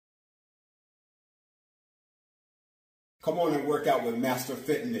Come on and work out with Master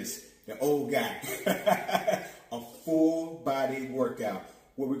Fitness, the old guy. A full body workout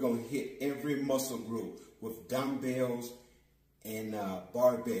where we're going to hit every muscle group with dumbbells and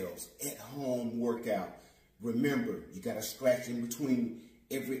barbells at home workout. Remember, you got to stretch in between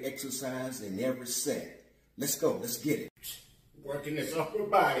every exercise and every set. Let's go. Let's get it. Working this upper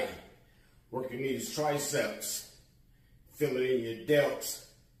body. Working these triceps. Feel it in your delts.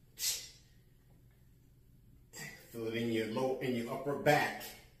 Feel it in your upper back.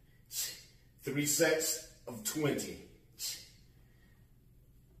 3 sets of 20.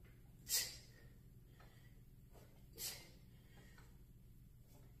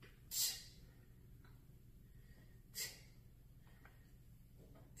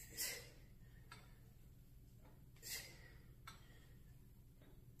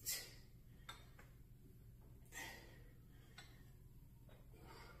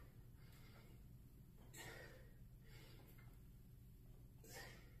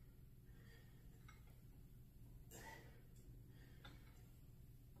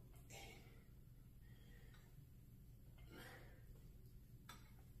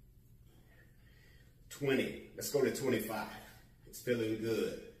 Let's go to 25. It's feeling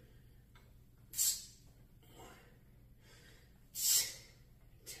good. 1,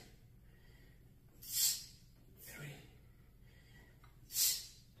 2, 3,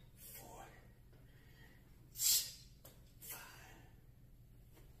 4, 5.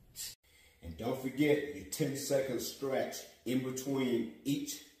 And don't forget your 10-second stretch in between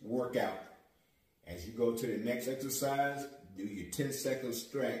each workout. As you go to the next exercise, do your 10-second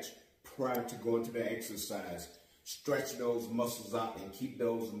stretch prior to going to the exercise. Stretch those muscles out and keep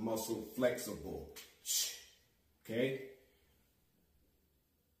those muscles flexible. Okay?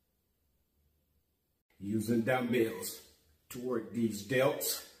 Using dumbbells to work these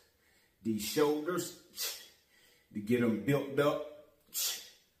delts, these shoulders, to get them built up,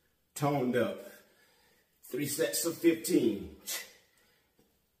 toned up. 3 sets of 15.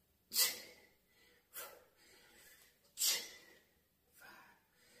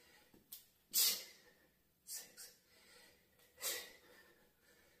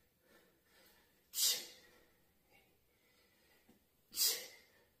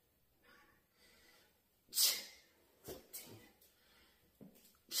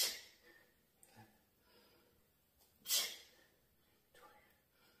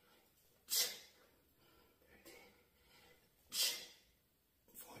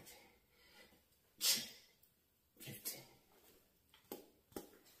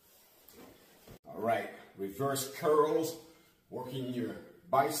 All right, reverse curls, working your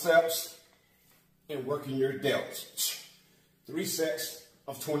biceps and working your delts. 3 sets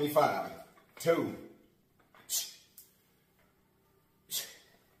of 25. 2,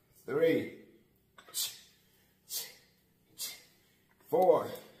 3, 4,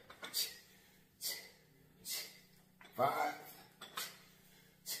 5,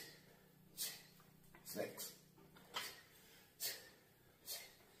 6.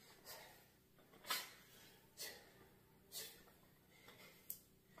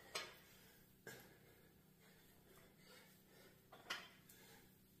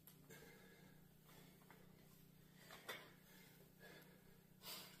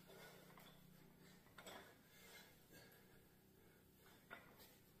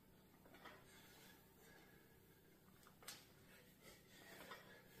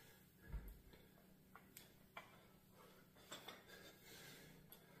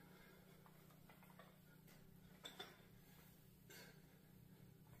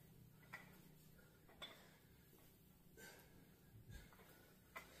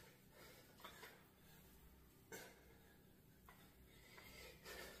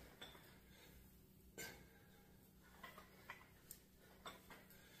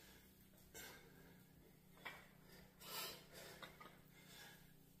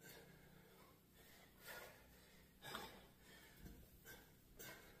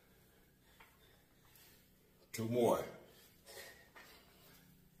 Two more.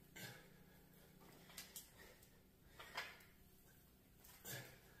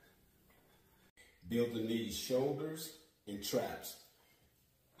 Building these shoulders and traps.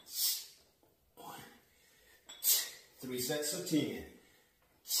 1, 3 sets of 10. 10.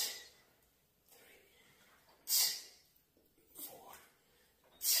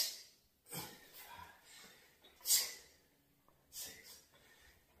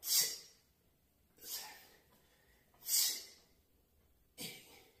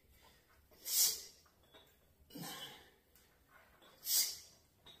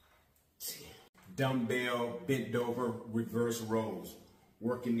 Dumbbell bent over reverse rows,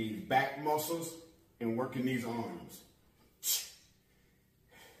 working these back muscles and working these arms.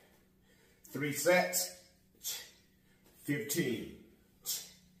 3 sets, 15.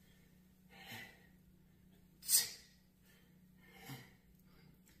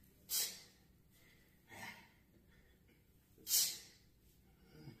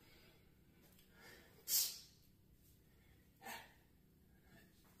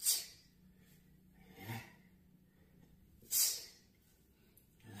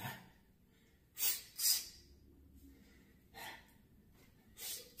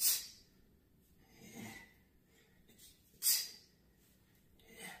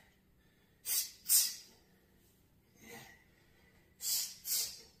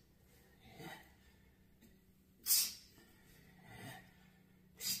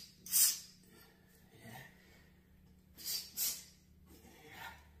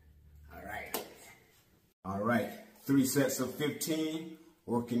 All right, 3 sets of 15,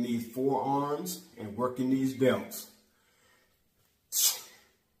 working these forearms and working these delts.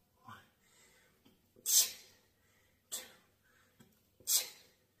 1, 2,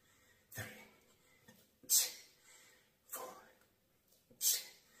 3, 4,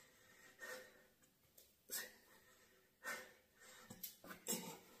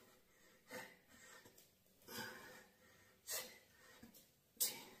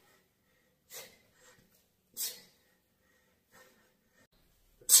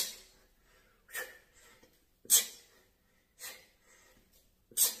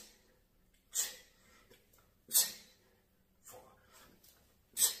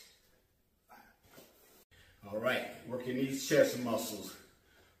 All right, working these chest muscles.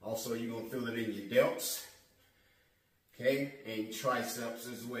 Also, you're going to feel it in your delts, okay, and triceps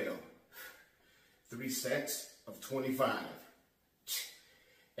as well. 3 sets of 25.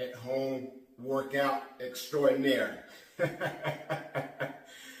 At home workout extraordinaire.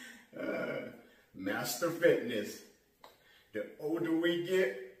 Master Fitness. The older we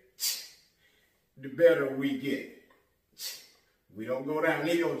get, the better we get. We don't go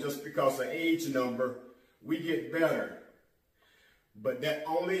downhill just because of age number. We get better. But that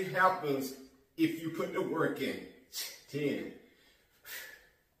only happens if you put the work in. 10.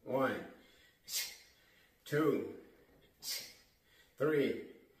 1, 2, 3,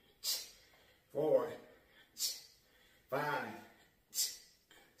 4, 5,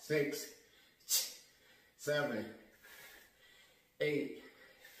 6, 7, 8,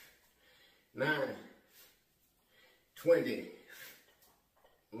 9, 20.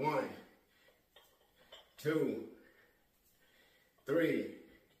 1, 2, 3,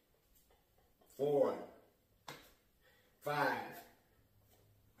 4, 5.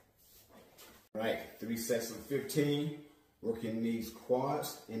 All right, 3 sets of 15, working these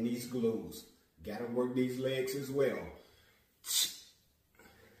quads and these glutes. Gotta work these legs as well.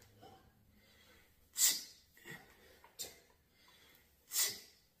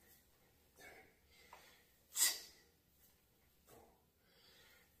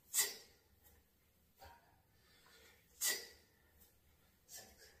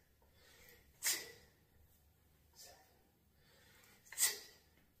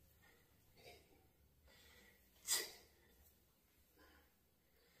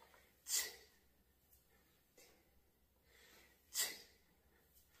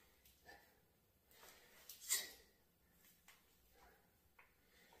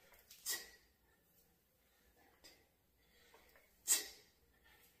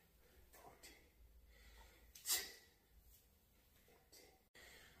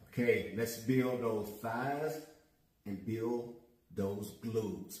 Okay, let's build those thighs and build those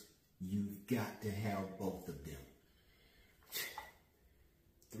glutes. You've got to have both of them.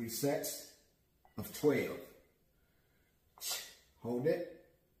 3 sets of 12. Hold it.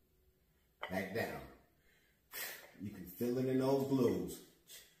 Back down. You can feel it in those glutes.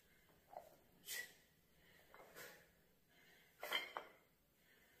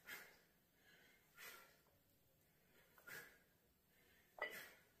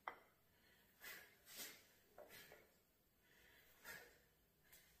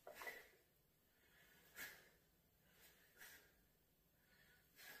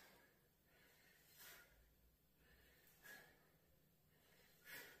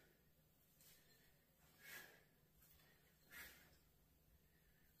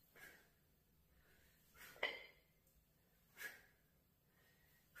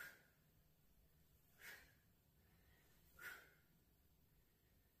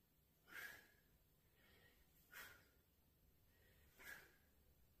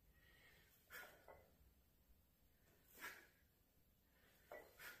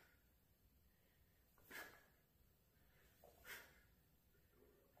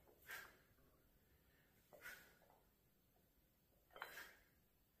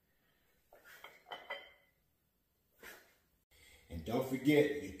 don't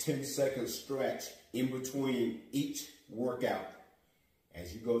forget your 10-second stretch in between each workout.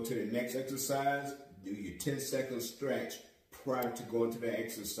 As you go to the next exercise, do your 10-second stretch prior to going to the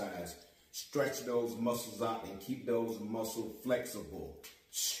exercise. Stretch those muscles out and keep those muscles flexible.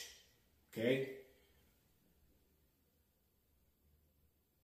 Okay?